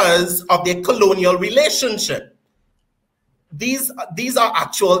because of their colonial relationship. These are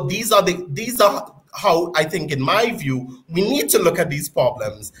how I think, in my view, we need to look at these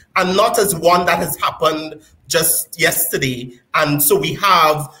problems, and not as one that has happened just yesterday. And so we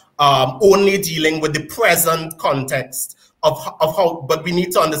have only dealing with the present context of how, but we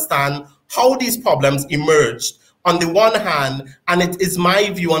need to understand how these problems emerged on the one hand. And it is my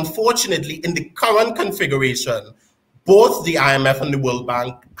view, unfortunately, in the current configuration, both the IMF and the World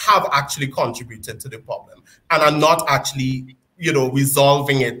Bank have actually contributed to the problem and are not actually, you know,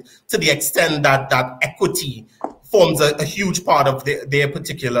 resolving it to the extent that equity forms a huge part of their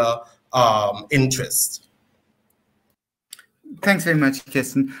particular interest. Thanks very much,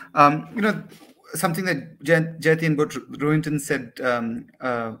 Kirsten. You know, something that Jyoti and Rohinton said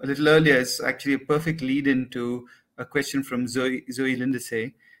a little earlier is actually a perfect lead into a question from Zoe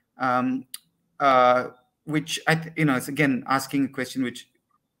Lindesay. which it's again asking a question which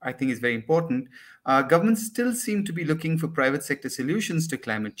I think is very important. Governments still seem to be looking for private sector solutions to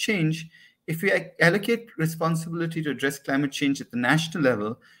climate change. If we allocate responsibility to address climate change at the national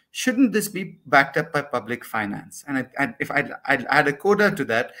level, shouldn't this be backed up by public finance? And if I'd add a coda to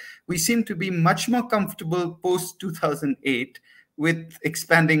that, we seem to be much more comfortable post-2008 with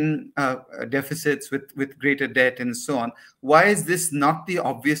expanding deficits, with greater debt and so on. Why is this not the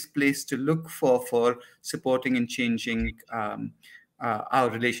obvious place to look for supporting and changing our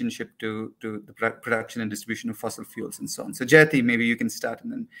relationship to the production and distribution of fossil fuels and so on? So Jayati, maybe you can start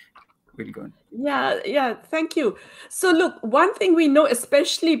and then we'll go on. Yeah, thank you. So look, one thing we know,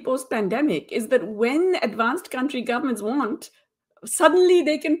 especially post-pandemic, is that when advanced country governments want, suddenly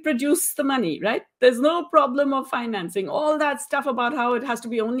they can produce the money, right? There's no problem of financing. All that stuff about how it has to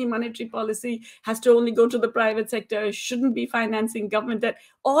be only monetary policy, has to only go to the private sector, shouldn't be financing government debt,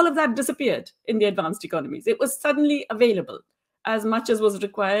 all of that disappeared in the advanced economies. It was suddenly available as much as was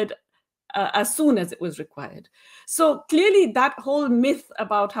required, as soon as it was required. So clearly that whole myth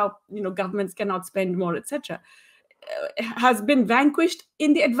about how governments cannot spend more, etc., has been vanquished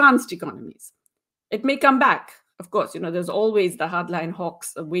in the advanced economies. It may come back. Of course, there's always the hardline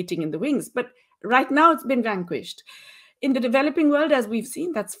hawks waiting in the wings, but right now it's been vanquished. In the developing world, as we've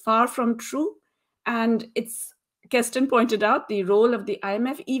seen, that's far from true. And Keston pointed out the role of the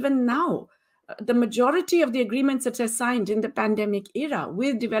IMF. Even now, the majority of the agreements that are signed in the pandemic era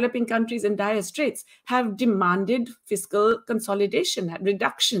with developing countries in dire straits have demanded fiscal consolidation,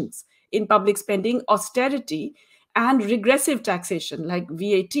 reductions in public spending, austerity, and regressive taxation like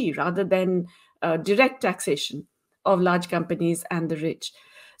VAT rather than direct taxation of large companies and the rich.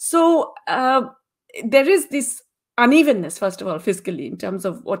 So there is this unevenness, first of all, fiscally, in terms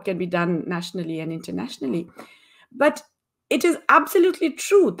of what can be done nationally and internationally. But it is absolutely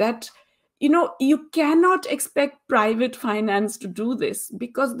true that you cannot expect private finance to do this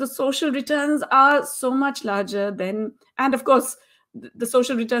because the social returns are so much larger than, and of course, the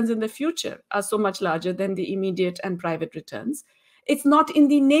social returns in the future are so much larger than the immediate and private returns. It's not in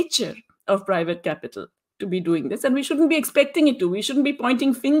the nature of private capital to be doing this, and we shouldn't be expecting it to. We shouldn't be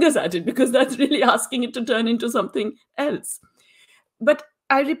pointing fingers at it because that's really asking it to turn into something else. But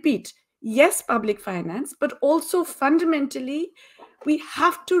I repeat, yes, public finance, but also fundamentally, we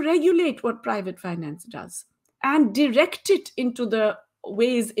have to regulate what private finance does and direct it into the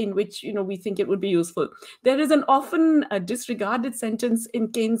ways in which we think it would be useful. There is an often disregarded sentence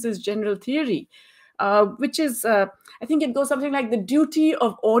in Keynes's general theory, which is, I think it goes something like the duty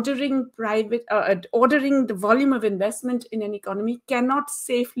of ordering the volume of investment in an economy cannot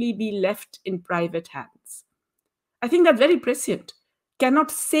safely be left in private hands. I think that's very prescient.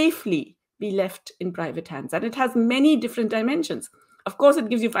 Cannot safely be left in private hands. And it has many different dimensions. Of course, it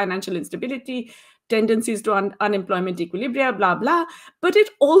gives you financial instability, tendencies to unemployment equilibria, blah, blah. But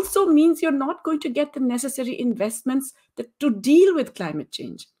it also means you're not going to get the necessary investments to deal with climate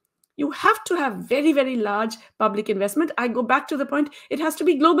change. You have to have very, very large public investment. I go back to the point, it has to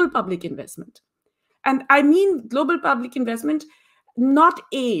be global public investment. And I mean global public investment, not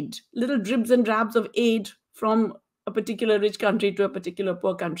aid, little dribs and drabs of aid from a particular rich country to a particular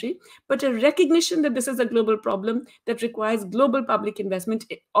poor country, but a recognition that this is a global problem that requires global public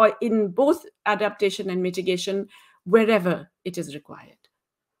investment or in both adaptation and mitigation wherever it is required.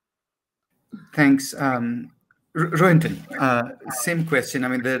 Thanks. Rohinton, same question. I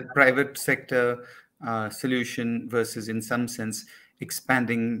mean, the private sector solution versus, in some sense,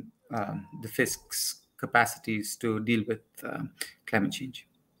 expanding the fisc's capacities to deal with climate change.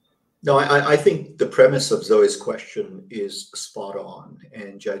 No, I think the premise of Zoe's question is spot on,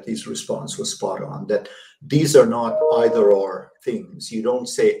 and Jayati's response was spot on, that these are not either or things. You don't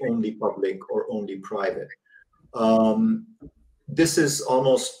say only public or only private. This is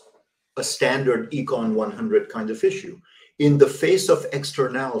almost a standard Econ 100 kind of issue. In the face of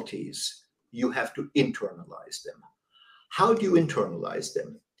externalities, you have to internalize them. How do you internalize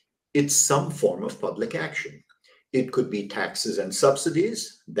them? It's some form of public action. It could be taxes and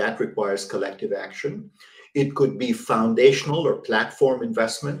subsidies. That requires collective action. It could be foundational or platform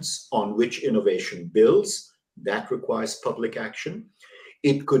investments on which innovation builds. That requires public action.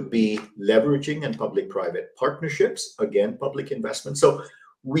 It could be leveraging and public-private partnerships, again, public investment. So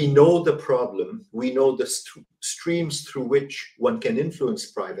we know the problem. We know the streams through which one can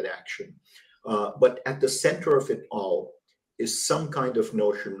influence private action. But at the center of it all is some kind of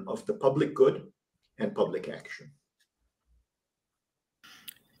notion of the public good and public action.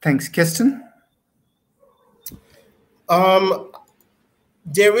 Thanks. Keston?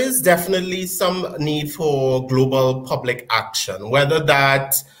 There is definitely some need for global public action, whether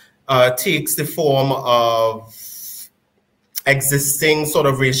that takes the form of existing sort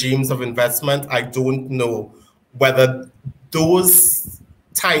of regimes of investment, I don't know whether those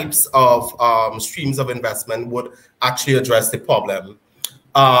types of streams of investment would actually address the problem,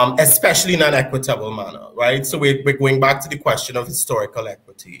 especially in an equitable manner, right? So we're going back to the question of historical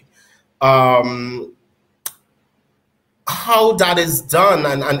equity. How that is done,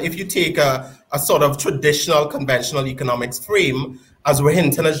 and if you take a sort of traditional conventional economics frame, as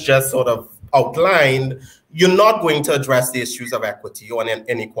Hinton has just sort of outlined, you're not going to address the issues of equity or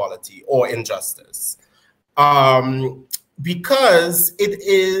inequality or injustice, because it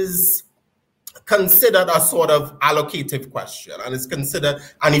is considered a sort of allocative question, and it's considered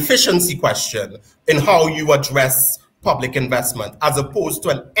an efficiency question in how you address public investment as opposed to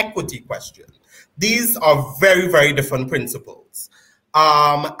an equity question. These are very, very different principles.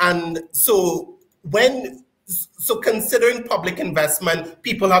 And so considering public investment,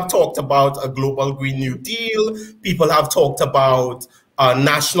 people have talked about a global Green New Deal. People have talked about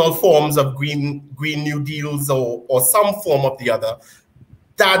national forms of Green New Deals or some form of the other.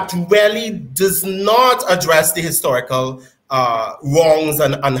 That really does not address the historical wrongs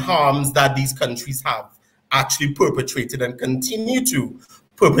and harms that these countries have actually perpetrated and continue to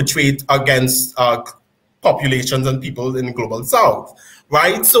perpetrate against populations and people in the global south,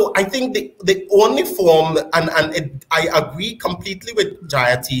 right? So I think the only form, I agree completely with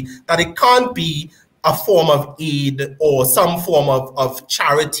Jayati, that it can't be a form of aid or some form of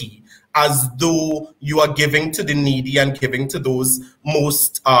charity, as though you are giving to the needy and giving to those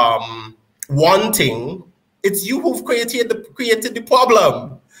most wanting. It's you who've created the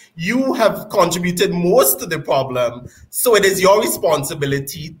problem. You have contributed most to the problem, so it is your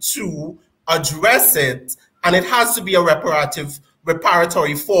responsibility to address it, and it has to be a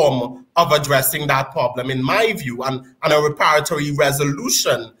reparatory form of addressing that problem, in my view, and a reparatory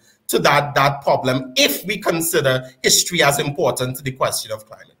resolution to that problem, if we consider history as important to the question of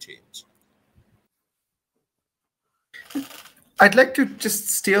climate change. I'd like to just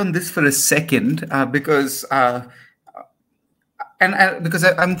stay on this for a second, because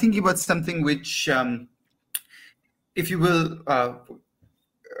I'm thinking about something which, if you will,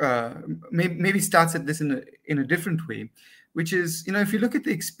 maybe starts at this in a different way, which is, if you look at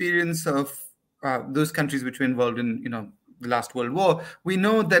the experience of those countries which were involved in, the last World War, we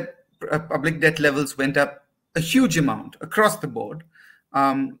know that public debt levels went up a huge amount across the board,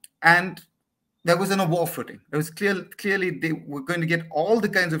 and that was on a war footing. It was clearly they were going to get all the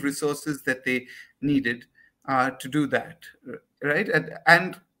kinds of resources that they needed to do that, right?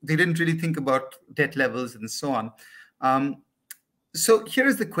 And they didn't really think about debt levels and so on. So here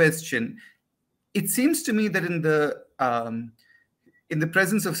is the question. It seems to me that in the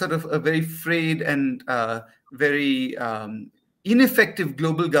presence of sort of a very frayed and very ineffective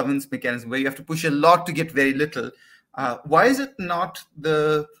global governance mechanism, where you have to push a lot to get very little, why is it not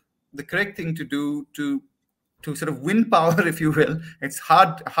the correct thing to do to sort of win power, if you will? It's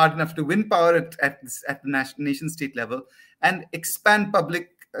hard enough to win power at the nation state level and expand public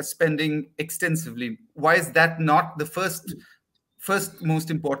spending extensively. Why is that not the first most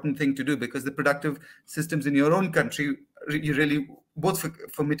important thing to do? Because the productive systems in your own country, you really, both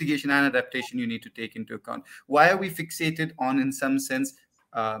for mitigation and adaptation, you need to take into account. Why are we fixated on, in some sense,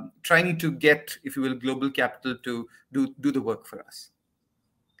 trying to get, if you will, global capital to do the work for us?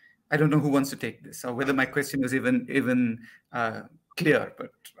 I don't know who wants to take this, or whether my question was even clear,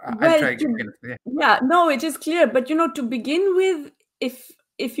 but I'll try again. Yeah, no, it is clear. But to begin with,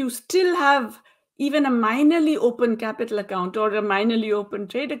 if you still have even a minorly open capital account or a minorly open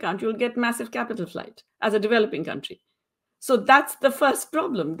trade account, you'll get massive capital flight as a developing country. So that's the first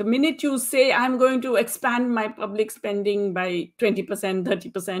problem. The minute you say, I'm going to expand my public spending by 20%,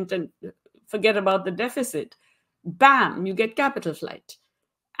 30%, and forget about the deficit, bam, you get capital flight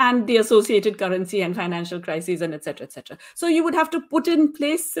and the associated currency and financial crises and et cetera, et cetera. So you would have to put in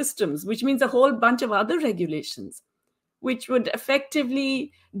place systems, which means a whole bunch of other regulations, which would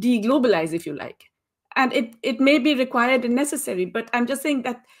effectively deglobalize, if you like. And it may be required and necessary, but I'm just saying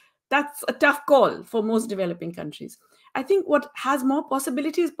that that's a tough call for most developing countries. I think what has more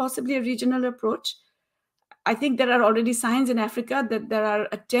possibility is possibly a regional approach. I think there are already signs in Africa that there are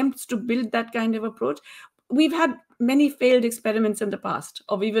attempts to build that kind of approach. We've had many failed experiments in the past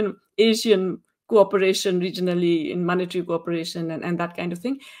of even Asian cooperation regionally in monetary cooperation and that kind of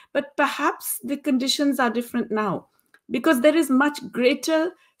thing. But perhaps the conditions are different now, because there is much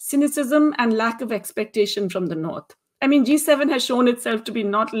greater cynicism and lack of expectation from the North. I mean, G7 has shown itself to be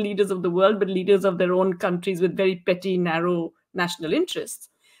not leaders of the world, but leaders of their own countries with very petty, narrow national interests.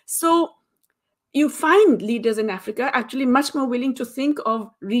 So you find leaders in Africa actually much more willing to think of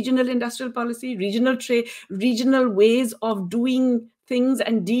regional industrial policy, regional trade, regional ways of doing things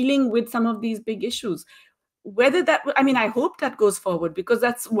and dealing with some of these big issues. Whether that, I mean, I hope that goes forward, because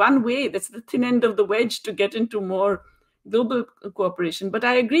that's one way, that's the thin end of the wedge to get into more global cooperation. But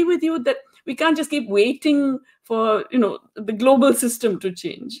I agree with you that we can't just keep waiting for, you know, the global system to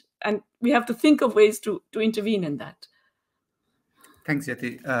change. And we have to think of ways to intervene in that. Thanks,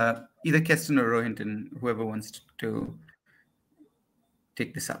 Yati. Either Kirsten or Rohinton, whoever wants to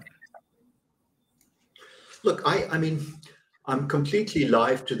take this up. Look, I mean, I'm completely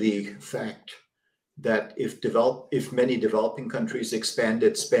alive to the fact that if many developing countries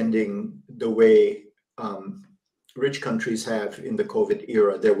expanded spending the way rich countries have in the COVID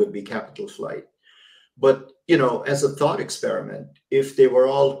era, there would be capital flight. But, you know, as a thought experiment, if they were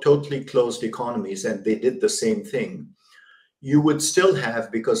all totally closed economies and they did the same thing, you would still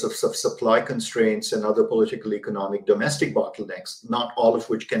have, because of supply constraints and other political, economic, domestic bottlenecks, not all of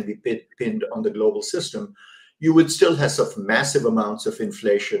which can be pinned on the global system, you would still have massive amounts of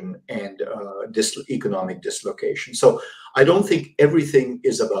inflation and economic dislocation. So I don't think everything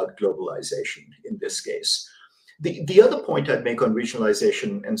is about globalization in this case. The other point I'd make on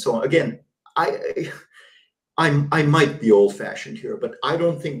regionalization and so on, again, I might be old-fashioned here, but I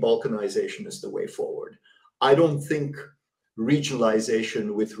don't think balkanization is the way forward. I don't think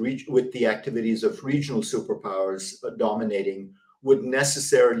regionalization with the activities of regional superpowers dominating would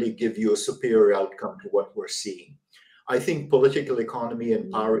necessarily give you a superior outcome to what we're seeing. I think political economy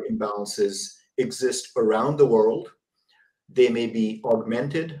and power imbalances exist around the world. They may be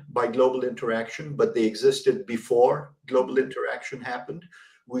augmented by global interaction, but they existed before global interaction happened.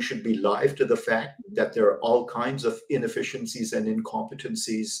 We should be alive to the fact that there are all kinds of inefficiencies and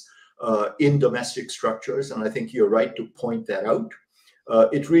incompetencies in domestic structures, and I think you're right to point that out.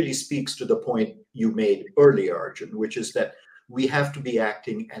 It really speaks to the point you made earlier, Arjun, which is that we have to be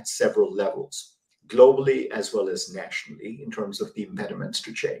acting at several levels, globally as well as nationally, in terms of the impediments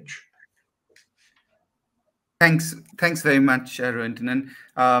to change. Thanks very much, Rohinton.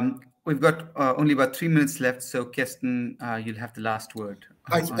 We've got only about 3 minutes left, so Kirsten, you'll have the last word.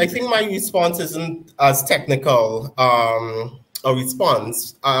 I think my response isn't as technical a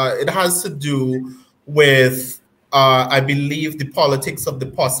response. It has to do with, I believe, the politics of the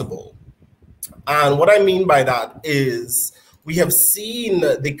possible. And what I mean by that is we have seen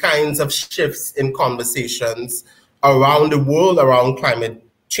the kinds of shifts in conversations around the world around climate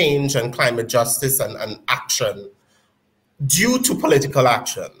change and climate justice and action due to political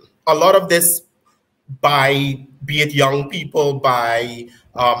action. A lot of this by, be it young people, by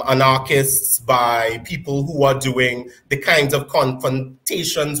anarchists, by people who are doing the kinds of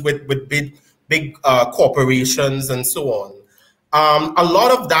confrontations with big corporations and so on. A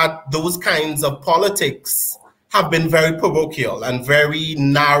lot of those kinds of politics have been very parochial and very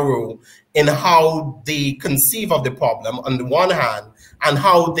narrow in how they conceive of the problem on the one hand, and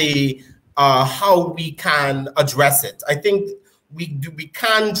how we can address it. I think we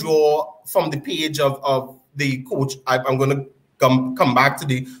can draw from the page of the coach. I'm going to come back to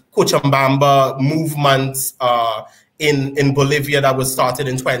the Cochabamba movement in Bolivia that was started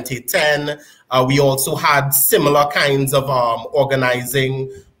in 2010. We also had similar kinds of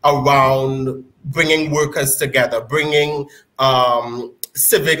organizing around bringing workers together, bringing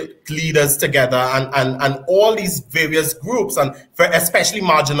civic leaders together, and all these various groups, and especially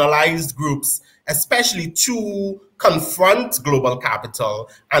marginalized groups, especially to confront global capital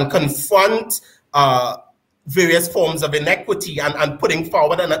and confront various forms of inequity, and putting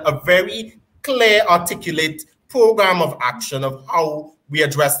forward a very clear, articulate program of action of how we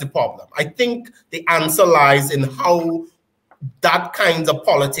address the problem. I think the answer lies in how that kind of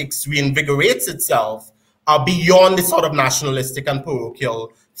politics reinvigorates itself beyond the sort of nationalistic and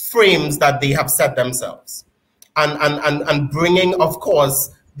parochial frames that they have set themselves. And bringing, of course,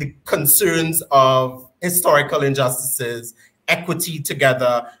 the concerns of historical injustices, equity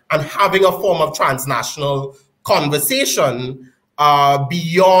together, and having a form of transnational conversation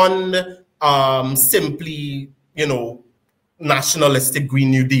beyond simply, you know, nationalistic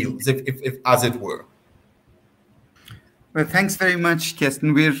Green New Deals, if as it were. Well, thanks very much,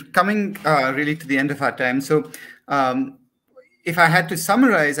 Kirsten. We're coming really to the end of our time. So if I had to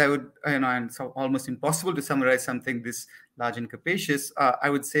summarize, I would, and it's almost impossible to summarize something this large and capacious. I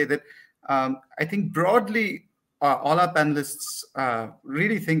would say that I think broadly, all our panelists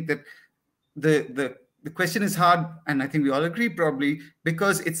really think that the question is hard, and I think we all agree probably,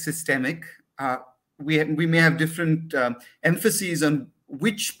 because it's systemic. We may have different emphases on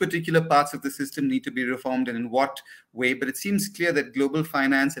which particular parts of the system need to be reformed and in what way. But it seems clear that global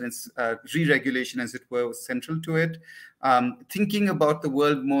finance and its re-regulation, as it were, was central to it. Thinking about the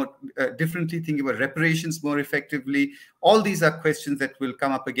world more differently, thinking about reparations more effectively. All these are questions that will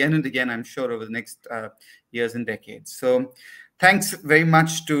come up again and again, I'm sure, over the next years and decades. So thanks very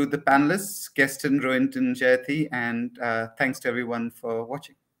much to the panelists, Keston, Rohinton, Jayati, and thanks to everyone for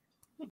watching.